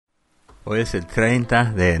Hoy es el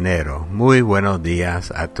 30 de enero. Muy buenos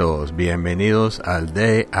días a todos. Bienvenidos al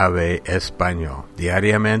DAB Español.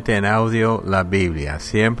 Diariamente en audio, la Biblia.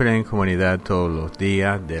 Siempre en comunidad todos los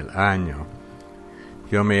días del año.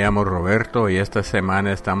 Yo me llamo Roberto y esta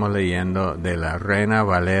semana estamos leyendo de la Reina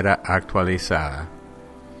Valera actualizada.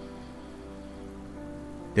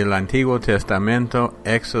 Del Antiguo Testamento,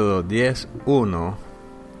 Éxodo 10:1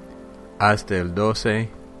 hasta el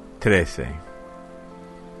 12:13.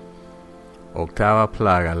 Octava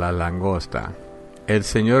plaga, la langosta. El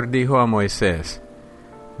Señor dijo a Moisés: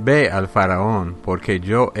 Ve al faraón, porque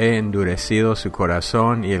yo he endurecido su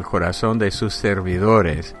corazón y el corazón de sus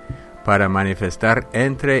servidores, para manifestar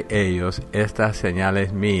entre ellos estas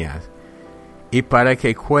señales mías, y para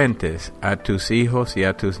que cuentes a tus hijos y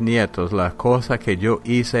a tus nietos las cosas que yo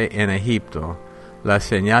hice en Egipto, las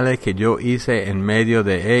señales que yo hice en medio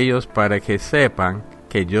de ellos, para que sepan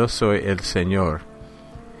que yo soy el Señor.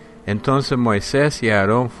 Entonces Moisés y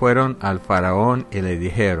Aarón fueron al faraón y le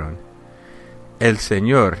dijeron: El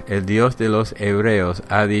Señor, el Dios de los hebreos,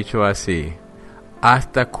 ha dicho así: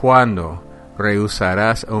 ¿Hasta cuándo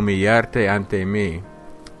rehusarás humillarte ante mí?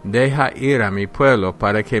 Deja ir a mi pueblo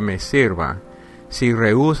para que me sirva. Si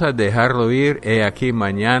rehusas dejarlo ir, he aquí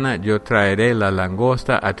mañana yo traeré la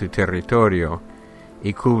langosta a tu territorio,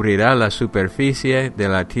 y cubrirá la superficie de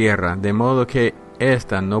la tierra, de modo que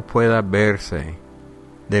ésta no pueda verse.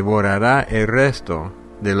 Devorará el resto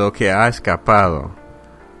de lo que ha escapado,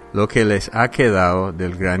 lo que les ha quedado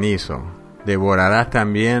del granizo. Devorará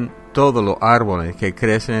también todos los árboles que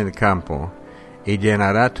crecen en el campo, y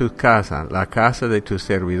llenará tu casa, la casa de tus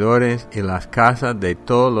servidores y las casas de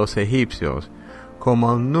todos los egipcios,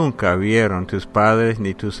 como nunca vieron tus padres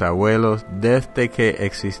ni tus abuelos desde que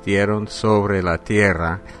existieron sobre la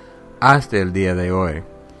tierra hasta el día de hoy.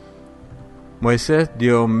 Moisés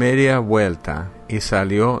dio media vuelta y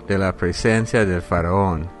salió de la presencia del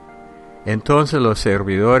faraón. Entonces los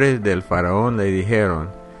servidores del faraón le dijeron: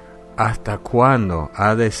 ¿Hasta cuándo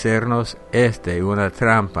ha de sernos una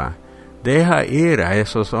trampa? Deja ir a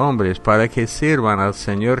esos hombres para que sirvan al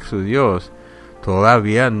Señor su Dios.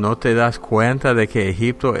 ¿Todavía no te das cuenta de que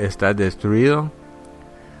Egipto está destruido?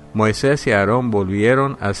 Moisés y Aarón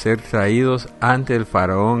volvieron a ser traídos ante el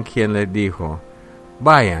faraón, quien les dijo: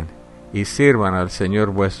 Vayan y sirvan al Señor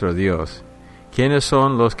vuestro Dios. ¿Quiénes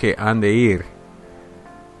son los que han de ir?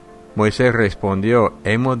 Moisés respondió: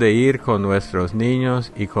 Hemos de ir con nuestros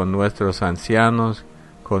niños y con nuestros ancianos,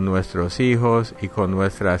 con nuestros hijos y con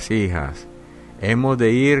nuestras hijas. Hemos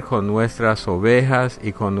de ir con nuestras ovejas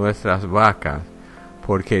y con nuestras vacas,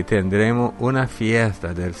 porque tendremos una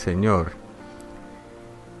fiesta del Señor.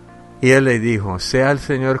 Y él le dijo: Sea el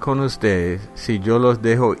Señor con ustedes, si yo los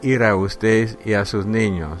dejo ir a ustedes y a sus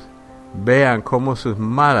niños. Vean cómo sus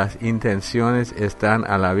malas intenciones están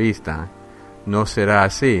a la vista. No será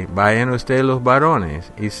así. Vayan ustedes los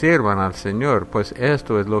varones y sirvan al Señor, pues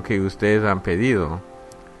esto es lo que ustedes han pedido.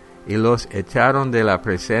 Y los echaron de la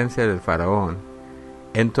presencia del faraón.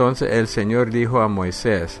 Entonces el Señor dijo a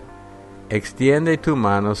Moisés: Extiende tu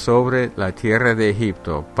mano sobre la tierra de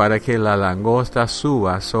Egipto, para que la langosta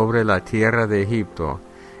suba sobre la tierra de Egipto.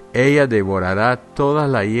 Ella devorará toda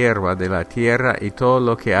la hierba de la tierra y todo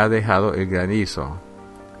lo que ha dejado el granizo.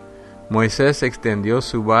 Moisés extendió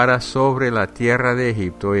su vara sobre la tierra de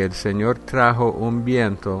Egipto, y el Señor trajo un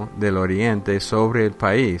viento del oriente sobre el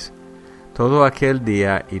país, todo aquel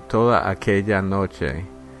día y toda aquella noche.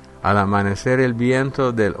 Al amanecer el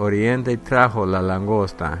viento del oriente trajo la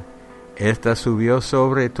langosta. Esta subió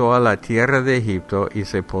sobre toda la tierra de Egipto y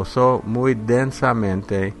se posó muy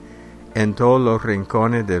densamente en todos los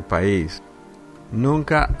rincones del país.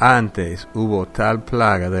 Nunca antes hubo tal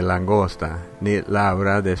plaga de langosta, ni la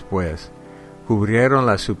habrá después. Cubrieron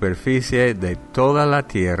la superficie de toda la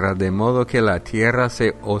tierra, de modo que la tierra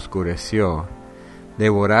se oscureció.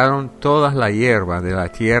 Devoraron toda la hierba de la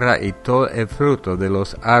tierra y todo el fruto de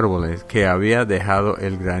los árboles que había dejado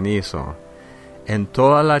el granizo. En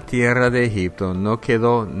toda la tierra de Egipto no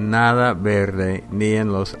quedó nada verde, ni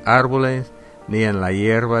en los árboles, ni en la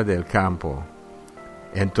hierba del campo.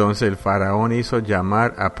 Entonces el faraón hizo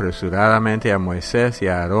llamar apresuradamente a Moisés y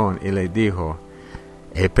a Aarón, y les dijo: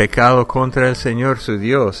 He pecado contra el Señor su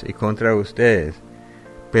Dios y contra ustedes,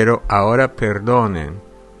 pero ahora perdonen,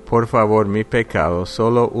 por favor, mi pecado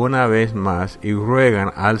solo una vez más, y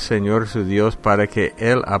ruegan al Señor su Dios para que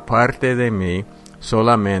Él aparte de mí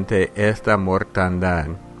solamente esta mortandad.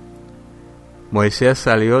 Moisés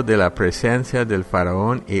salió de la presencia del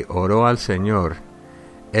faraón y oró al Señor.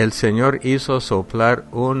 El Señor hizo soplar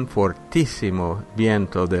un fortísimo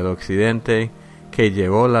viento del occidente que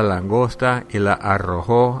llevó la langosta y la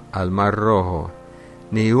arrojó al mar Rojo.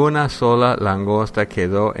 Ni una sola langosta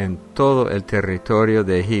quedó en todo el territorio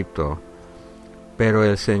de Egipto. Pero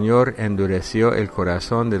el Señor endureció el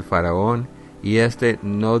corazón del faraón, y éste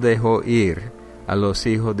no dejó ir a los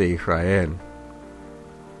hijos de Israel.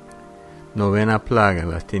 Novena plaga,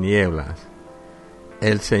 las tinieblas.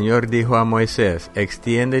 El Señor dijo a Moisés: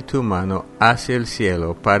 extiende tu mano hacia el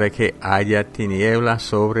cielo para que haya tinieblas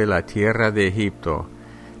sobre la tierra de Egipto,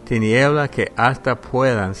 tinieblas que hasta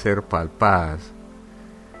puedan ser palpadas.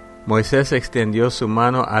 Moisés extendió su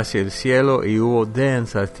mano hacia el cielo y hubo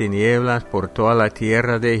densas tinieblas por toda la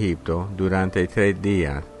tierra de Egipto durante 3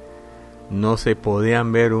 días. No se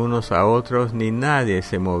podían ver unos a otros, ni nadie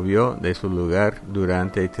se movió de su lugar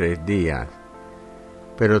durante 3 días.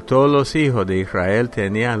 Pero todos los hijos de Israel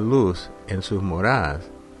tenían luz en sus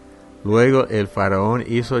moradas. Luego el faraón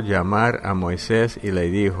hizo llamar a Moisés y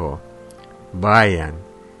le dijo: vayan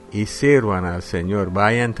y sirvan al Señor,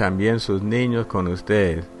 vayan también sus niños con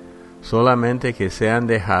ustedes, solamente que sean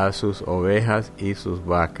dejadas sus ovejas y sus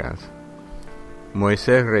vacas.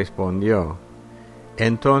 Moisés respondió: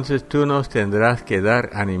 entonces tú nos tendrás que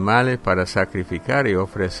dar animales para sacrificar y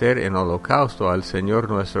ofrecer en holocausto al Señor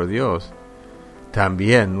nuestro Dios.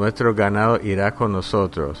 También nuestro ganado irá con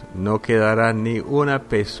nosotros, no quedará ni una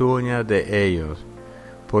pezuña de ellos,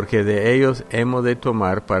 porque de ellos hemos de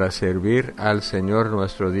tomar para servir al Señor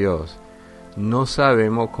nuestro Dios. No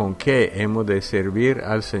sabemos con qué hemos de servir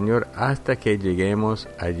al Señor hasta que lleguemos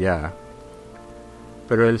allá.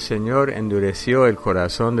 Pero el Señor endureció el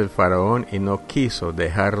corazón del faraón y no quiso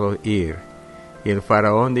dejarlo ir. Y el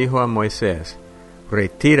faraón dijo a Moisés: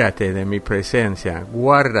 retírate de mi presencia,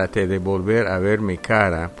 guárdate de volver a ver mi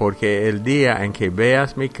cara, porque el día en que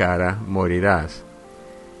veas mi cara morirás.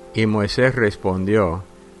 Y Moisés respondió: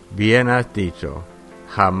 bien has dicho,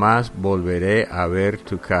 jamás volveré a ver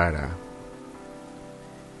tu cara.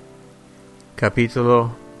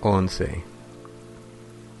 Capítulo 11.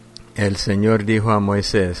 El Señor dijo a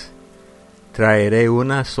Moisés: traeré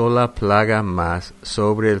una sola plaga más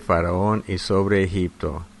sobre el faraón y sobre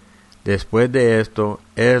Egipto. Después de esto,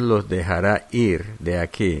 él los dejará ir de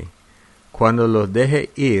aquí. Cuando los deje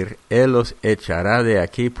ir, él los echará de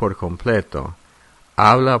aquí por completo.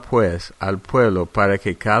 Habla pues al pueblo para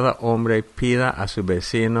que cada hombre pida a su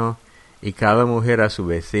vecino y cada mujer a su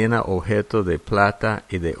vecina objeto de plata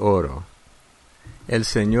y de oro. El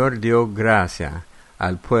Señor dio gracia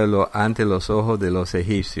al pueblo ante los ojos de los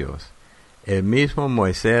egipcios. El mismo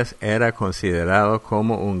Moisés era considerado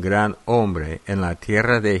como un gran hombre en la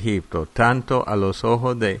tierra de Egipto, tanto a los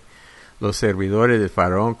ojos de los servidores del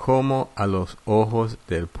faraón como a los ojos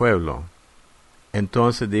del pueblo.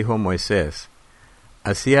 Entonces dijo Moisés: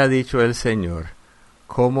 así ha dicho el Señor,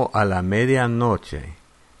 como a la medianoche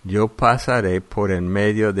yo pasaré por en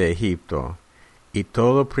medio de Egipto, y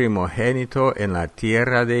todo primogénito en la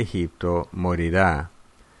tierra de Egipto morirá,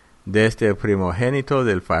 desde el primogénito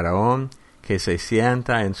del faraón que se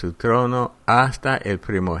sienta en su trono hasta el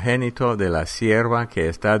primogénito de la sierva que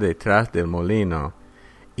está detrás del molino,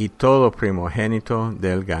 y todo primogénito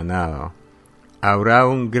del ganado. Habrá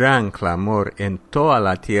un gran clamor en toda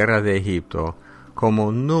la tierra de Egipto,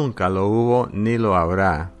 como nunca lo hubo ni lo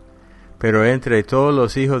habrá. Pero entre todos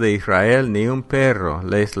los hijos de Israel ni un perro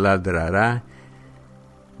les ladrará,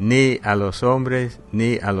 ni a los hombres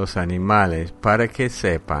ni a los animales, para que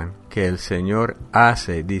sepan que el Señor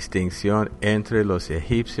hace distinción entre los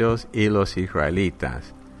egipcios y los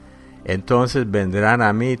israelitas. Entonces vendrán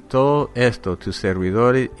a mí todo esto tus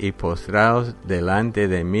servidores, y postrados delante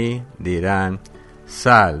de mí dirán: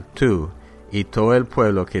 sal tú y todo el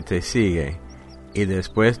pueblo que te sigue, y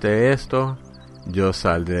después de esto yo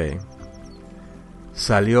saldré.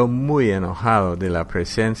 Salió muy enojado de la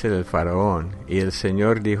presencia del faraón, y el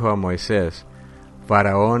Señor dijo a Moisés: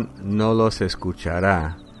 Faraón no los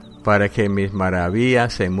escuchará, para que mis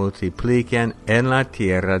maravillas se multipliquen en la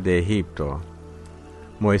tierra de Egipto.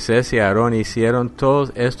 Moisés y Aarón hicieron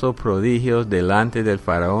todos estos prodigios delante del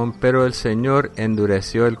faraón, pero el Señor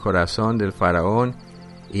endureció el corazón del faraón,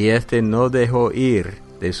 y éste no dejó ir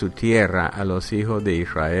de su tierra a los hijos de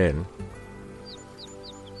Israel.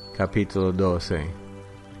 Capítulo 12.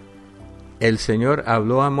 El Señor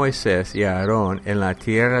habló a Moisés y a Aarón en la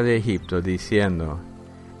tierra de Egipto, diciendo: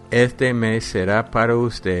 Este mes será para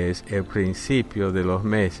ustedes el principio de los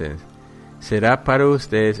meses, será para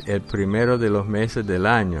ustedes el primero de los meses del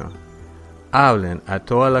año. Hablen a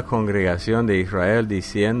toda la congregación de Israel,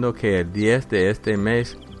 diciendo que el 10 de este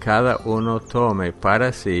mes cada uno tome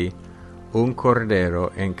para sí un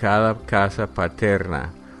cordero en cada casa paterna,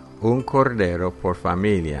 un cordero por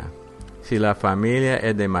familia. Si la familia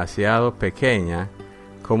es demasiado pequeña,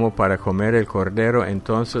 como para comer el cordero,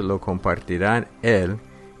 entonces lo compartirán él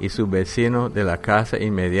y su vecino de la casa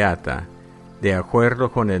inmediata, de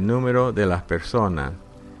acuerdo con el número de las personas.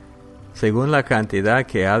 Según la cantidad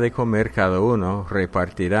que ha de comer cada uno,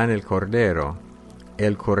 repartirán el cordero.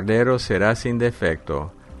 El cordero será sin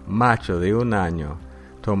defecto, macho de 1 año.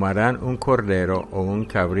 Tomarán un cordero o un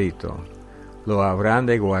cabrito. Lo habrán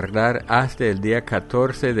de guardar hasta el día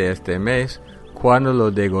 14 de este mes, cuando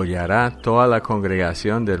lo degollará toda la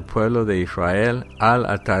congregación del pueblo de Israel al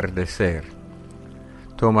atardecer.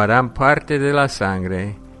 Tomarán parte de la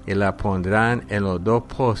sangre y la pondrán en los 2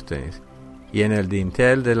 postes y en el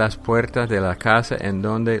dintel de las puertas de la casa en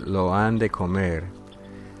donde lo han de comer.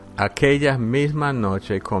 Aquella misma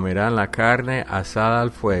noche comerán la carne asada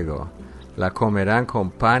al fuego. La comerán con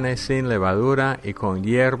panes sin levadura y con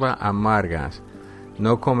hierba amargas.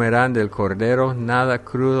 No comerán del cordero nada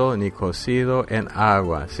crudo ni cocido en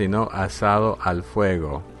agua, sino asado al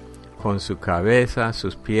fuego, con su cabeza,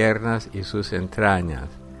 sus piernas y sus entrañas.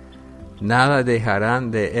 Nada dejarán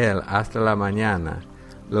de él hasta la mañana.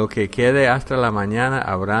 Lo que quede hasta la mañana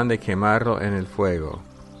habrán de quemarlo en el fuego.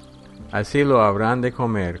 Así lo habrán de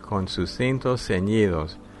comer con sus cintos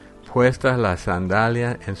ceñidos, puestas las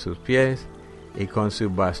sandalias en sus pies y con su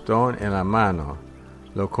bastón en la mano.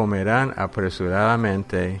 Lo comerán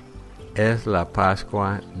apresuradamente, es la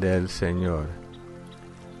Pascua del Señor.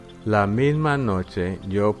 La misma noche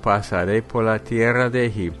yo pasaré por la tierra de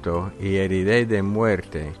Egipto y heriré de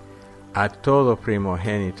muerte a todo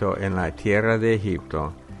primogénito en la tierra de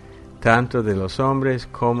Egipto, tanto de los hombres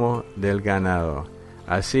como del ganado.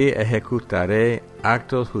 Así ejecutaré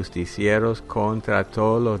actos justicieros contra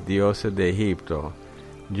todos los dioses de Egipto,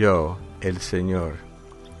 yo, el Señor.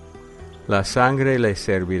 La sangre les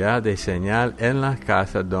servirá de señal en las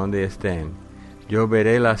casas donde estén. Yo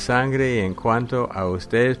veré la sangre y en cuanto a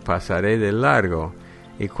ustedes pasaré de largo,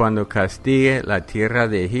 y cuando castigue la tierra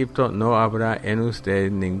de Egipto no habrá en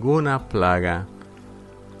ustedes ninguna plaga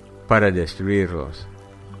para destruirlos.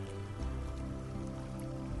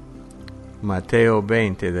 Mateo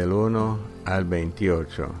 20, del 1 al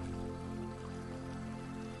 28.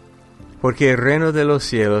 Porque el reino de los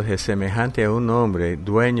cielos es semejante a un hombre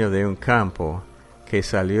dueño de un campo, que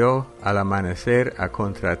salió al amanecer a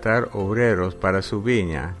contratar obreros para su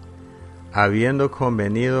viña. Habiendo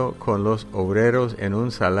convenido con los obreros en un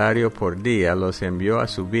salario por día, los envió a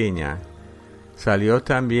su viña. Salió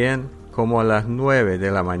también como a las 9 de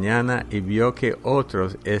la mañana y vio que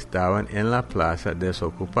otros estaban en la plaza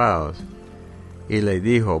desocupados. Y le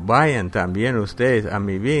dijo: vayan también ustedes a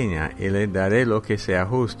mi viña, y les daré lo que sea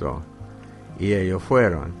justo. Y ellos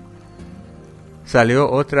fueron.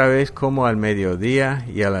 Salió otra vez como al mediodía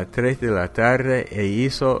y a las 3 de la tarde e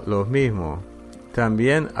hizo lo mismo.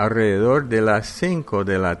 También alrededor de las 5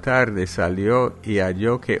 de la tarde salió y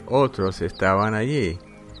halló que otros estaban allí.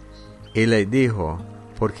 Y les dijo: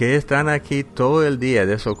 ¿por qué están aquí todo el día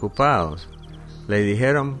desocupados? Le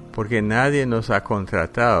dijeron: porque nadie nos ha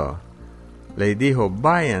contratado. Le dijo: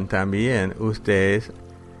 vayan también ustedes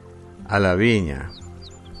a la viña.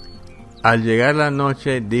 Al llegar la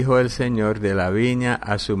noche, dijo el señor de la viña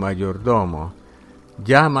a su mayordomo: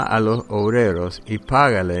 llama a los obreros y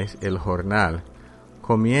págales el jornal.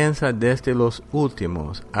 Comienza desde los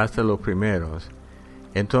últimos hasta los primeros.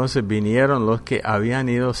 Entonces vinieron los que habían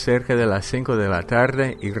ido cerca de las 5 de la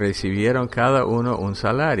tarde y recibieron cada uno un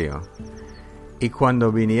salario. Y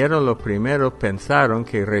cuando vinieron los primeros pensaron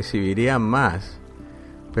que recibirían más,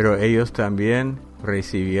 pero ellos también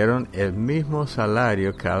recibieron el mismo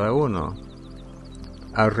salario cada uno.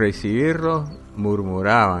 Al recibirlo,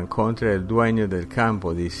 murmuraban contra el dueño del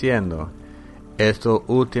campo, diciendo: estos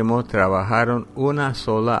últimos trabajaron 1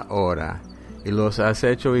 sola hora, y los has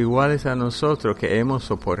hecho iguales a nosotros, que hemos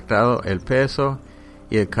soportado el peso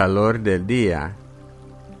y el calor del día.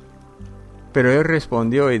 Pero él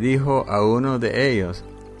respondió y dijo a uno de ellos: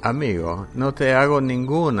 amigo, no te hago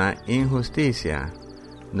ninguna injusticia.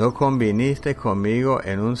 ¿No conviniste conmigo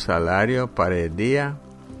en un salario para el día?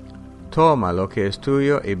 Toma lo que es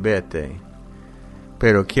tuyo y vete.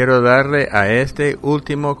 Pero quiero darle a este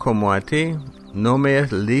último como a ti. ¿No me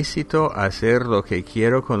es lícito hacer lo que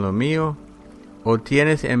quiero con lo mío? ¿O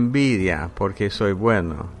tienes envidia porque soy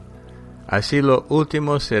bueno? Así los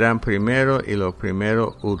últimos serán primero y los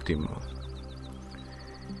primeros últimos.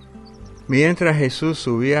 Mientras Jesús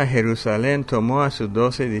subía a Jerusalén, tomó a sus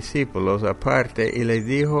 12 discípulos aparte y les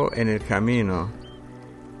dijo en el camino: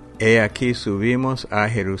 He aquí subimos a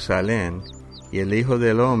Jerusalén, y el Hijo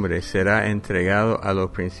del Hombre será entregado a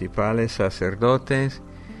los principales sacerdotes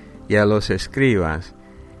y a los escribas,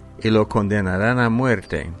 y lo condenarán a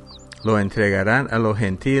muerte. lo entregarán a los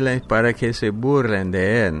gentiles para que se burlen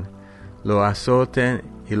de él, lo azoten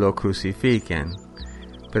y lo crucifiquen,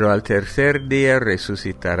 pero al tercer día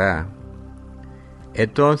resucitará.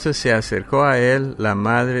 Entonces se acercó a él la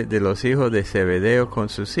madre de los hijos de Zebedeo con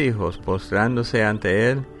sus hijos, postrándose ante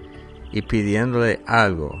él y pidiéndole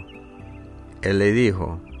algo. Él le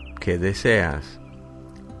dijo, ¿qué deseas?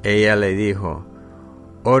 Ella le dijo,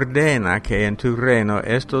 ordena que en tu reino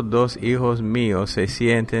estos dos hijos míos se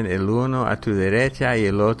sienten el uno a tu derecha y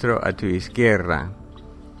el otro a tu izquierda.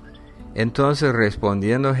 Entonces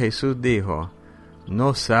respondiendo Jesús dijo,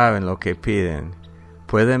 no saben lo que piden.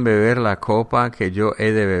 ¿Pueden beber la copa que yo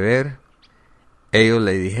he de beber? Ellos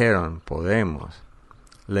le dijeron, podemos.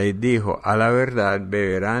 Le dijo, a la verdad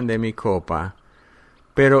beberán de mi copa,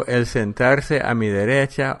 pero el sentarse a mi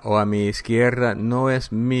derecha o a mi izquierda no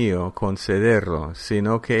es mío concederlo,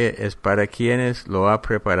 sino que es para quienes lo ha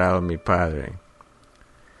preparado mi Padre.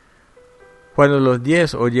 Cuando los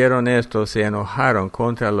 10 oyeron esto, se enojaron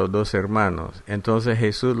contra los 2 hermanos. Entonces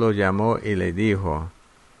Jesús los llamó y les dijo,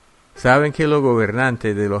 ¿saben que los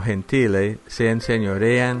gobernantes de los gentiles se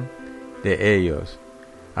enseñorean de ellos?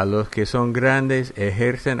 A los que son grandes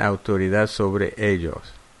ejercen autoridad sobre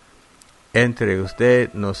ellos. Entre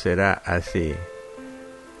usted no será así.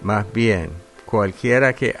 Más bien,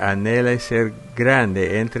 cualquiera que anhele ser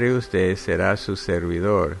grande entre ustedes será su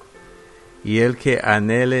servidor. Y el que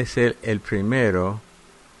anhele ser el primero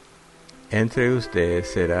entre ustedes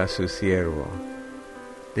será su siervo.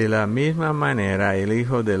 De la misma manera, el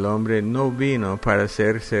Hijo del Hombre no vino para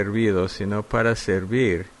ser servido, sino para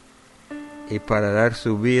servir y para dar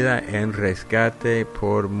su vida en rescate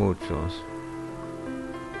por muchos.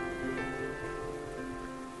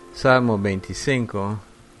 Salmo 25,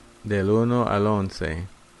 del 1 al 11.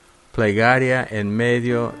 Plegaria en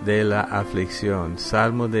medio de la aflicción.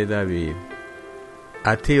 Salmo de David.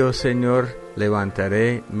 A ti, oh Señor,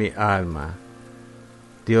 levantaré mi alma.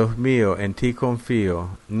 Dios mío, en ti confío,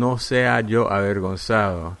 no sea yo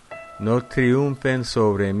avergonzado, no triunfen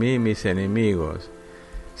sobre mí mis enemigos.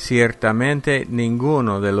 Ciertamente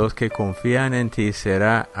ninguno de los que confían en ti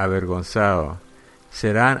será avergonzado.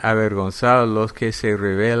 Serán avergonzados los que se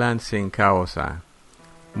rebelan sin causa.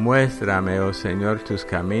 Muéstrame, oh Señor, tus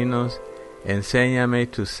caminos, enséñame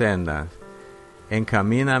tus sendas.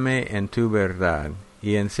 Encamíname en tu verdad,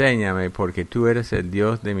 y enséñame, porque tú eres el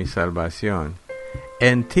Dios de mi salvación.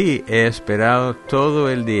 En ti he esperado todo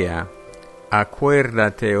el día.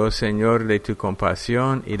 Acuérdate, oh Señor, de tu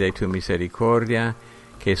compasión y de tu misericordia,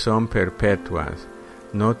 que son perpetuas.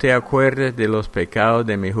 No te acuerdes de los pecados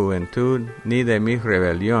de mi juventud, ni de mis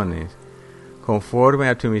rebeliones. Conforme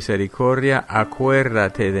a tu misericordia,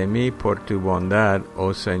 acuérdate de mí por tu bondad,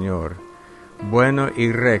 oh Señor. Bueno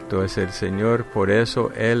y recto es el Señor, por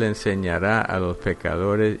eso Él enseñará a los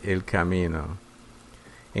pecadores el camino.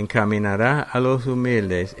 Encaminará a los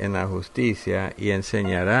humildes en la justicia y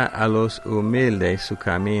enseñará a los humildes su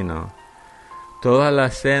camino. Todas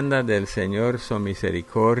las sendas del Señor son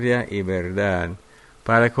misericordia y verdad,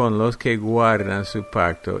 para con los que guardan su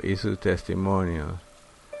pacto y sus testimonios.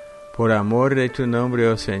 Por amor de tu nombre,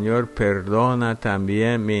 oh Señor, perdona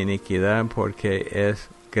también mi iniquidad, porque es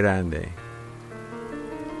grande.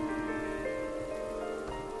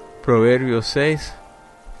 Proverbios 6,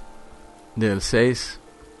 del 6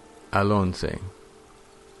 al 11.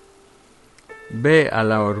 Ve a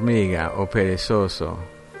la hormiga, oh perezoso,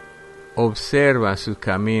 observa sus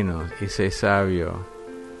caminos y sé sabio.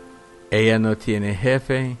 Ella no tiene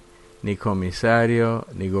jefe, ni comisario,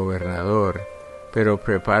 ni gobernador, pero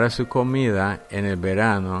prepara su comida en el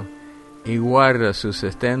verano y guarda su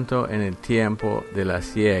sustento en el tiempo de la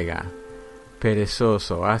siega.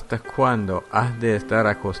 Perezoso, ¿hasta cuándo has de estar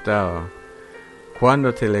acostado?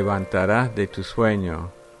 ¿Cuándo te levantarás de tu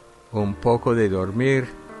sueño? Un poco de dormir,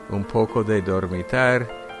 un poco de dormitar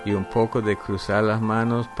y un poco de cruzar las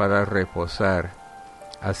manos para reposar.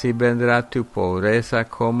 Así vendrá tu pobreza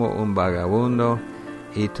como un vagabundo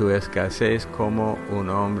y tu escasez como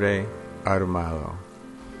un hombre armado.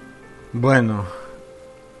 Bueno,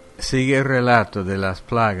 sigue el relato de las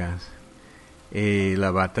plagas y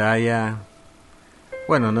la batalla.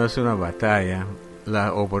 Bueno, no es una batalla,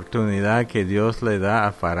 la oportunidad que Dios le da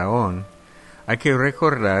a Faraón. Hay que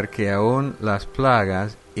recordar que aún las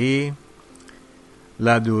plagas y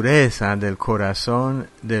la dureza del corazón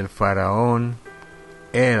del Faraón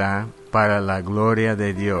era para la gloria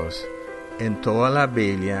de Dios. En toda la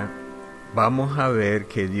Biblia vamos a ver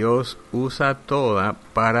que Dios usa toda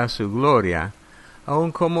para su gloria,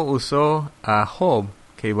 aun como usó a Job,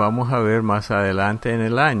 que vamos a ver más adelante en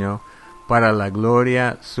el año, para la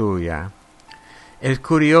gloria suya. Es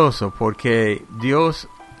curioso porque Dios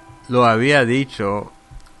lo había dicho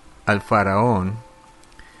al faraón.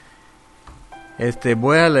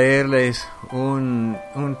 Voy a leerles un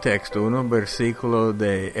texto, unos versículos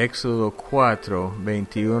de Éxodo 4,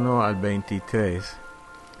 21 al 23.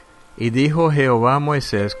 Y dijo Jehová a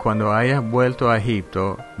Moisés, cuando hayas vuelto a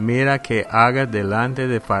Egipto, mira que hagas delante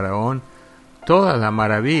de Faraón todas las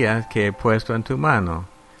maravillas que he puesto en tu mano.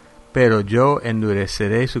 Pero yo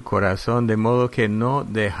endureceré su corazón de modo que no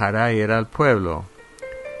dejará ir al pueblo.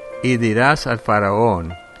 Y dirás al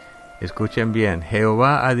Faraón, escuchen bien,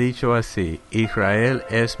 Jehová ha dicho así, Israel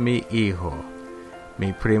es mi hijo,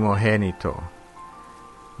 mi primogénito.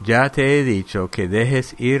 Ya te he dicho que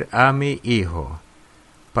dejes ir a mi hijo,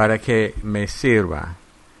 para que me sirva,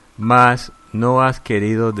 mas no has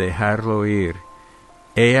querido dejarlo ir.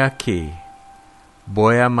 He aquí,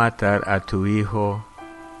 voy a matar a tu hijo,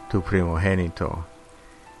 tu primogénito.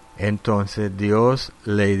 Entonces Dios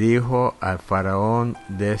le dijo al faraón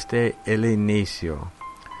desde el inicio,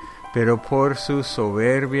 pero por su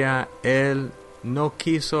soberbia él no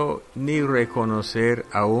quiso ni reconocer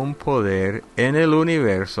a un poder en el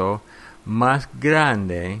universo más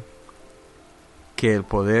grande que el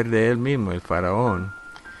poder de él mismo, el faraón.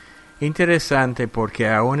 Interesante porque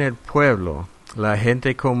aún el pueblo, la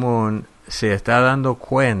gente común, se está dando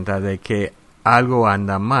cuenta de que algo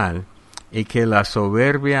anda mal y que la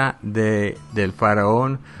soberbia del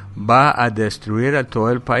faraón va a destruir a todo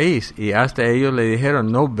el país. Y hasta ellos le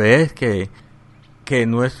dijeron, ¿no ves que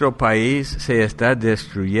nuestro país se está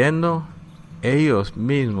destruyendo? Ellos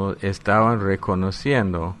mismos estaban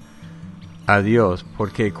reconociendo a Dios,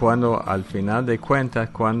 porque cuando al final de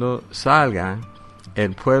cuentas, cuando salga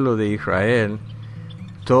el pueblo de Israel,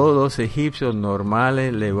 todos los egipcios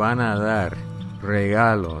normales le van a dar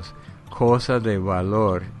regalos, cosas de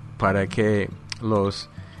valor, para que los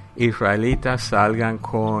israelitas salgan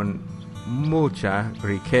con mucha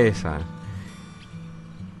riqueza.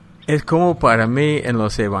 Es como para mí en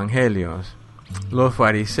los evangelios, los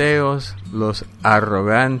fariseos, los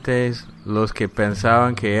arrogantes, los que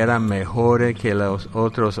pensaban que eran mejores que los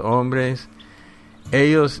otros hombres,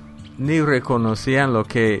 ellos ni reconocían lo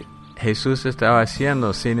que Jesús estaba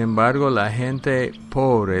haciendo. Sin embargo, la gente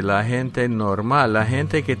pobre, la gente normal, la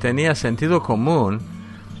gente que tenía sentido común,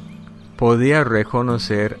 podía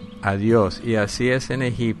reconocer a Dios. Y así es en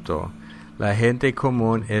Egipto. La gente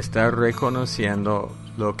común está reconociendo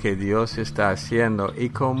lo que Dios está haciendo, y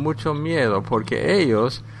con mucho miedo, porque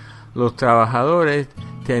ellos, los trabajadores,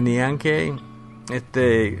 tenían que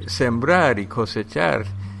sembrar y cosechar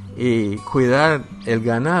y cuidar el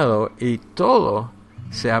ganado, y todo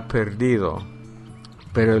se ha perdido.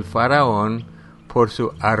 Pero el faraón, por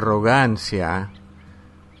su arrogancia,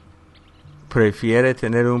 prefiere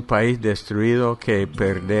tener un país destruido que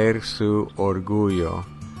perder su orgullo.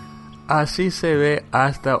 Así se ve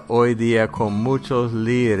hasta hoy día con muchos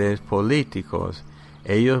líderes políticos.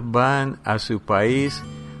 Ellos van a su país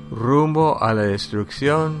rumbo a la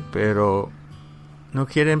destrucción, pero no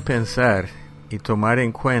quieren pensar y tomar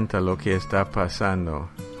en cuenta lo que está pasando.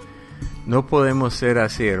 No podemos ser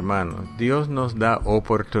así, hermanos. Dios nos da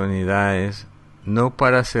oportunidades, no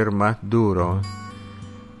para ser más duros,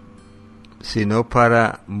 sino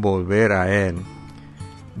para volver a Él.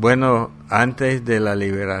 Bueno, antes de la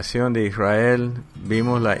liberación de Israel,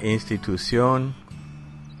 vimos la institución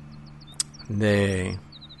de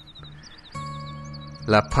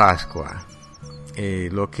la Pascua,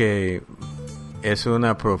 lo que es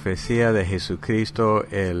una profecía de Jesucristo,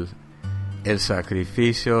 el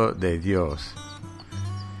sacrificio de Dios.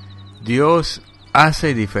 Dios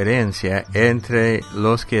hace diferencia entre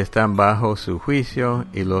los que están bajo su juicio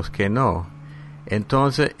y los que no.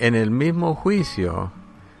 Entonces, en el mismo juicio,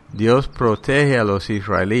 Dios protege a los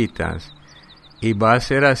israelitas, y va a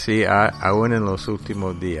ser así aún en los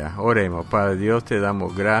últimos días. Oremos. Padre Dios, te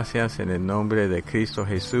damos gracias en el nombre de Cristo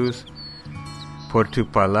Jesús por tu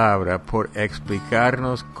palabra, por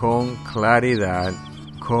explicarnos con claridad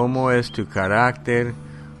cómo es tu carácter,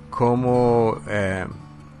 cómo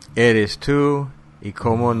eres tú y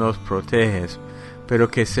cómo nos proteges. Pero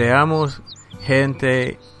que seamos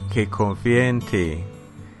gente que confíe en ti,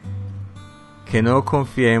 que no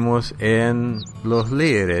confiemos en los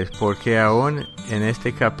líderes, porque aún en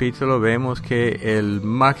este capítulo vemos que el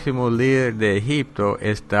máximo líder de Egipto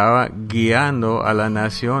estaba guiando a la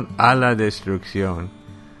nación a la destrucción.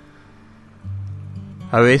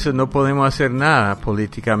 A veces no podemos hacer nada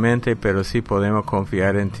políticamente, pero sí podemos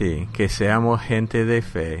confiar en ti. Que seamos gente de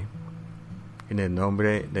fe, en el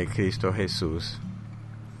nombre de Cristo Jesús.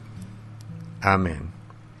 Amén.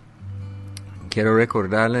 Quiero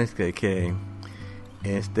recordarles que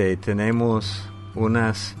tenemos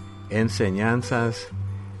unas enseñanzas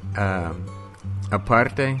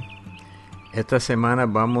aparte, esta semana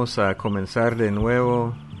vamos a comenzar de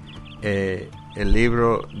nuevo el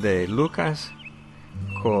libro de Lucas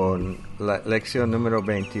con la lección número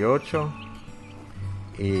 28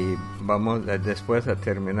 y vamos después a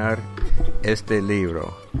terminar este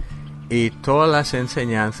libro. Y todas las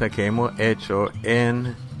enseñanzas que hemos hecho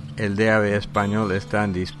en el DAB español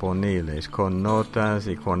están disponibles con notas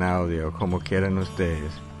y con audio, como quieran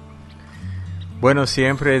ustedes. Bueno,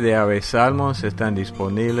 siempre DAB Salmos están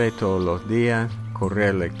disponibles todos los días. Correo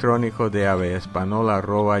electrónico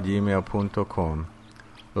dabeespanol@gmail.com.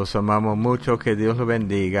 Los amamos mucho, que Dios los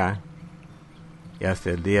bendiga y hasta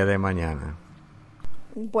el día de mañana.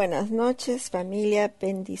 Buenas noches, familia,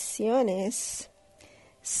 bendiciones.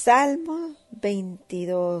 Salmo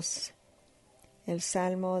 22, el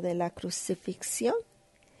Salmo de la crucifixión.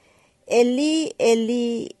 Eli,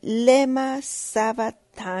 Eli, lema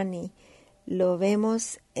sabachthani. Lo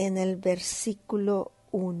vemos en el versículo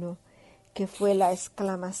 1, que fue la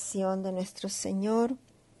exclamación de nuestro Señor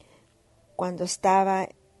cuando estaba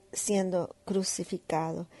siendo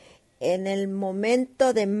crucificado. En el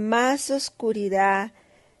momento de más oscuridad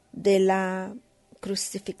de la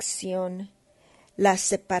crucifixión, la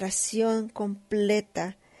separación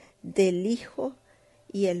completa del Hijo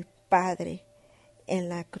y el Padre en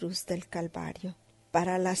la cruz del Calvario,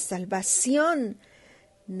 para la salvación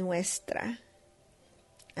nuestra.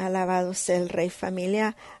 Alabado sea el Rey,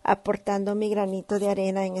 familia, aportando mi granito de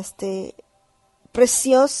arena en este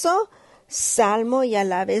precioso salmo y a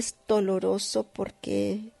la vez doloroso,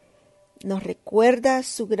 porque nos recuerda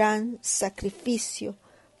su gran sacrificio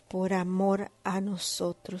por amor a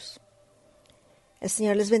nosotros. El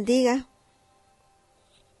Señor les bendiga.